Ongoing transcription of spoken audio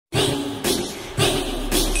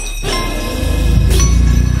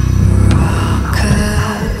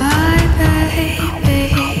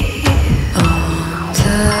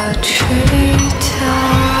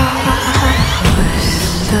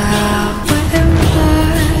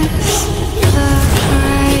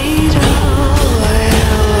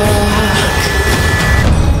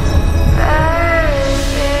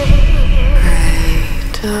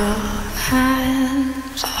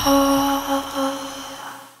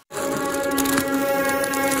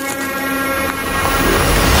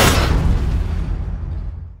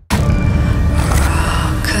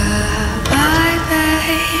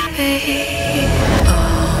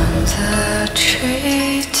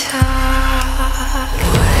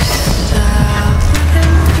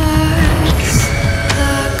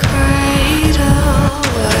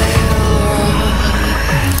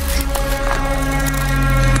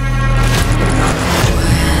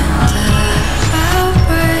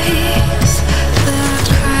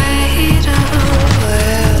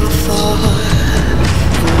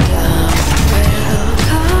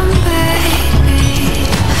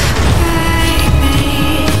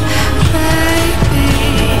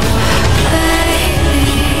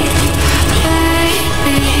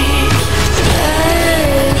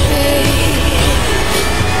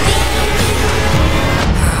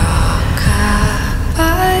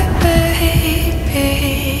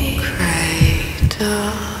hand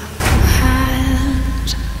off.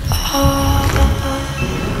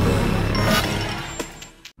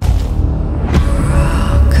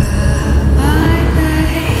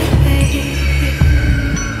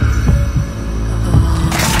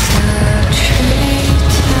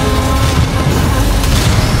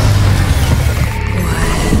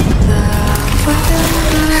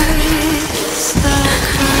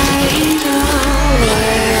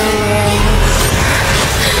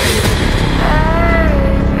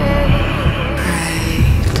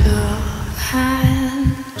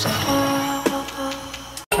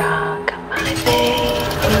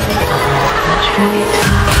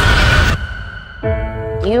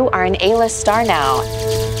 You are an A-list star now.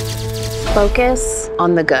 Focus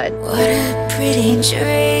on the good. What a pretty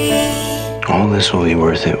dream. All this will be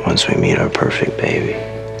worth it once we meet our perfect baby.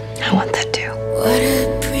 I want that too. What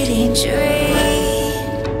a pretty dream.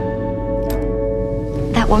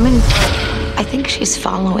 That woman, I think she's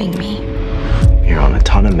following me. You're on a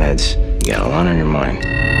ton of meds. You got a lot on your mind.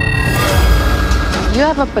 You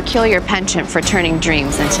have a peculiar penchant for turning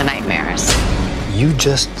dreams into nightmares. You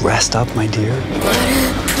just rest up, my dear. What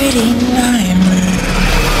a pretty nightmare.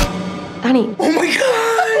 Honey. Oh my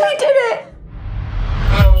God! We did it!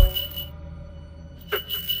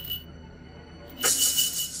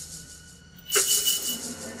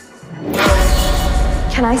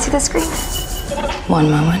 Can I see the screen? One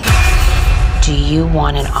moment. Do you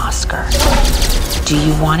want an Oscar? Do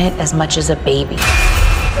you want it as much as a baby?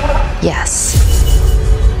 Yes.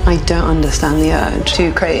 I don't understand the urge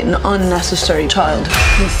to create an unnecessary child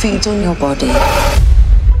who feeds on your body.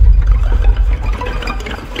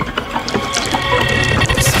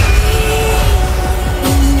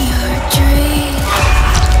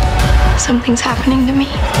 Something's happening to me.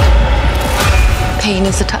 Pain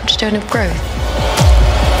is the touchstone of growth.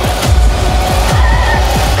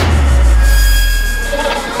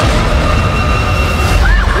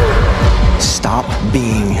 Stop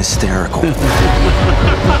being hysterical.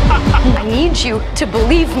 I need you to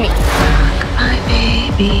believe me. My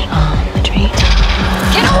baby on the treetop.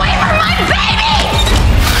 Get away from my baby!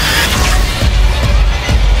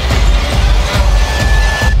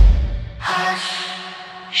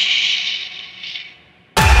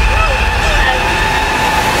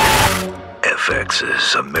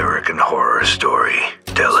 FX's American Horror Story,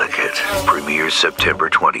 Delicate, premieres September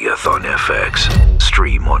 20th on FX.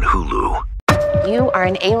 Stream on Hulu. You are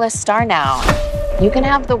an A-list star now. You can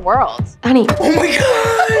have the world. Honey. Oh my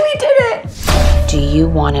God! We did it! Do you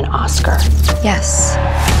want an Oscar? Yes.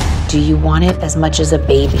 Do you want it as much as a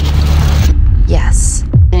baby? Yes.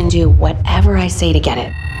 And do whatever I say to get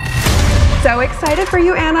it. So excited for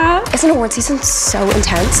you, Anna. Isn't award season so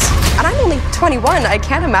intense? And I'm only 21. I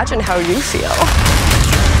can't imagine how you feel.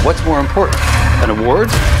 What's more important, an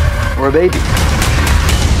award or a baby?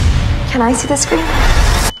 Can I see the screen?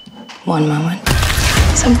 One moment.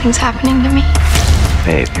 Something's happening to me.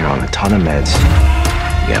 Babe, you're on a ton of meds.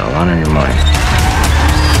 You got a lot on your mind.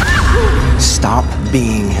 Stop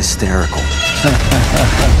being hysterical.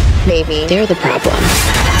 Maybe they're the problem.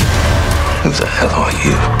 Who the hell are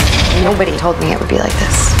you? Nobody told me it would be like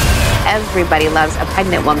this. Everybody loves a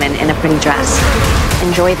pregnant woman in a pretty dress.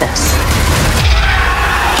 Enjoy this.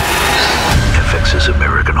 FX's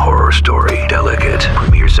American Horror Story, Delicate,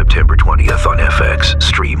 premieres September 20th on FX.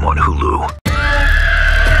 Stream on Hulu.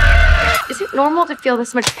 Is it normal to feel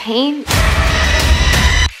this much pain?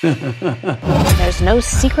 There's no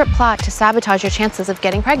secret plot to sabotage your chances of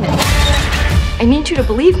getting pregnant. I need you to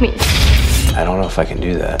believe me. I don't know if I can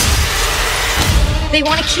do that. They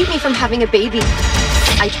want to keep me from having a baby.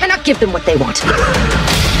 I cannot give them what they want. Rock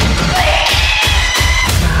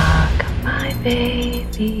my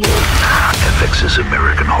baby. FX's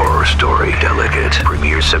American Horror Story, Delicate,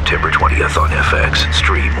 premieres September 20th on FX.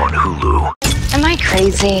 Stream on Hulu. Am I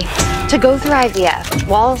crazy to go through IVF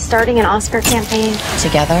while starting an Oscar campaign?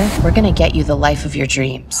 Together, we're gonna get you the life of your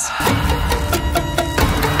dreams.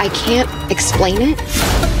 I can't explain it.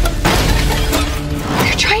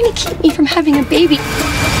 They're trying to keep me from having a baby.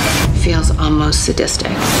 Feels almost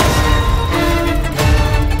sadistic.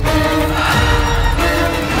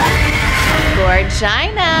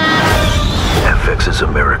 Gorgina! FX's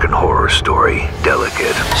American Horror Story,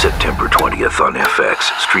 Delicate, September 20th on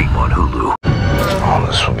FX. Stream on Hulu. All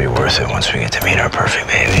this will be worth it once we get to meet our perfect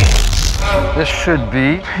baby. This should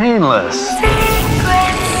be painless.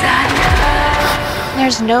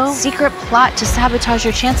 There's no secret plot to sabotage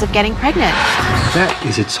your chance of getting pregnant. That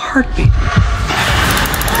is its heartbeat.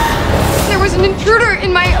 There was an intruder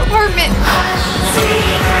in my apartment.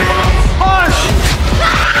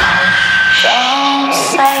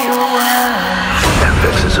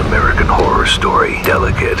 FX's American American Horror Story,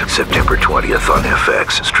 Delicate, September 20th on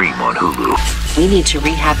FX. Stream on Hulu. We need to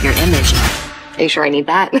rehab your image. Are you sure I need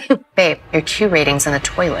that? Babe, your Q rating's in the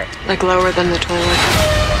toilet. Like lower than the toilet.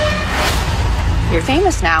 You're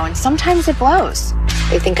famous now, and sometimes it blows.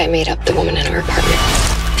 They think I made up the woman in our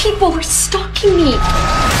apartment. People are stalking me.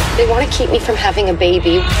 They want to keep me from having a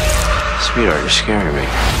baby. Sweetheart, you're scaring me.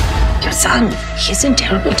 Your son, he's in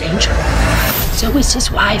terrible danger. So is his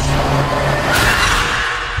wife.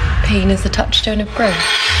 Pain is the touchstone of growth.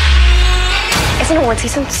 Isn't award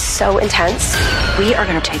season so intense? We are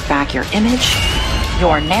going to take back your image,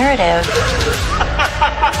 your narrative,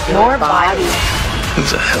 your body. Who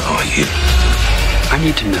the hell are you? I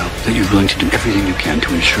need to know that you're willing to do everything you can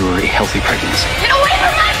to ensure a healthy pregnancy. Get away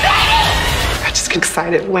from my baby! I just get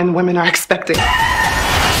excited when women are expecting.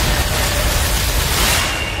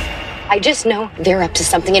 I just know they're up to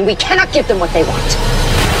something and we cannot give them what they want.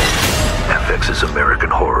 FX's American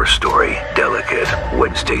Horror Story, Delicate,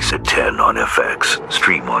 Wednesdays at 10 on FX.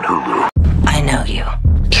 Stream on Hulu. I know you.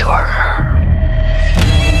 You're her.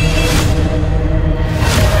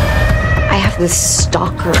 I have this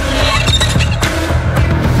stalker.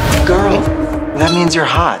 Girl, that means you're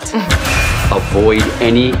hot. Avoid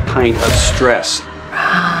any kind of stress.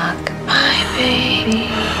 Rock my baby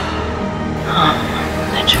on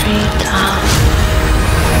the treetop.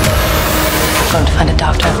 I'm going to find a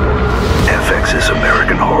doctor. FX's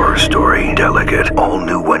American Horror Story, Delicate, all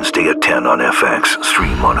new Wednesday at 10 on FX.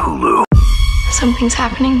 Stream on Hulu. Something's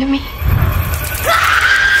happening to me.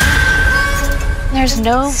 There's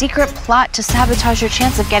no secret plot to sabotage your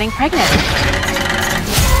chance of getting pregnant.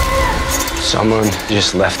 Someone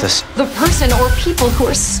just left us. The person or people who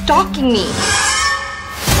are stalking me.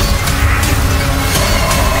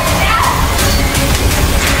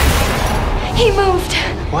 He moved.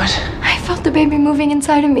 What? I felt the baby moving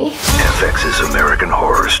inside of me. FX's American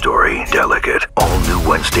Horror Story, Delicate, all new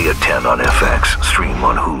Wednesday at 10 on FX. Stream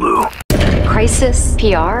on Hulu. Crisis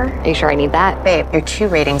PR? Are you sure I need that? Babe, your Q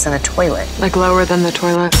rating's in the toilet. Like lower than the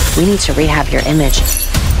toilet. We need to rehab your image.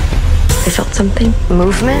 I felt something.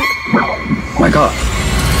 Movement? My God.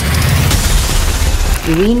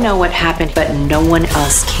 We know what happened, but no one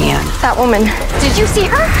else can. That woman. Did you see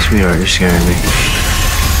her? Sweetheart, you're scaring me.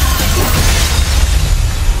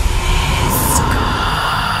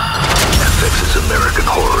 FX's American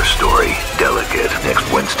Horror Story, Delicate,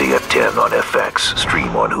 next Wednesday at 10 on FX.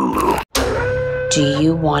 Stream on Hulu. Do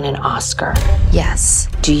you want an Oscar? Yes.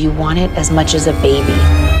 Do you want it as much as a baby?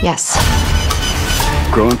 Yes.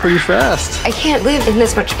 Growing pretty fast. I can't live in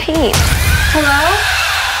this much pain. Hello?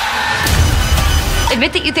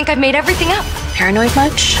 Admit that you think I've made everything up. Paranoid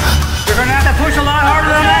much? You're gonna have to push a lot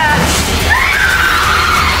harder than that.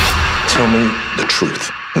 Tell me the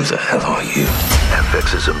truth. Who the hell are you?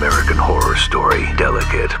 FX's American Horror Story,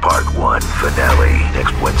 Delicate, Part 1, finale,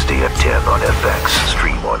 next Wednesday at 10 on FX. Stream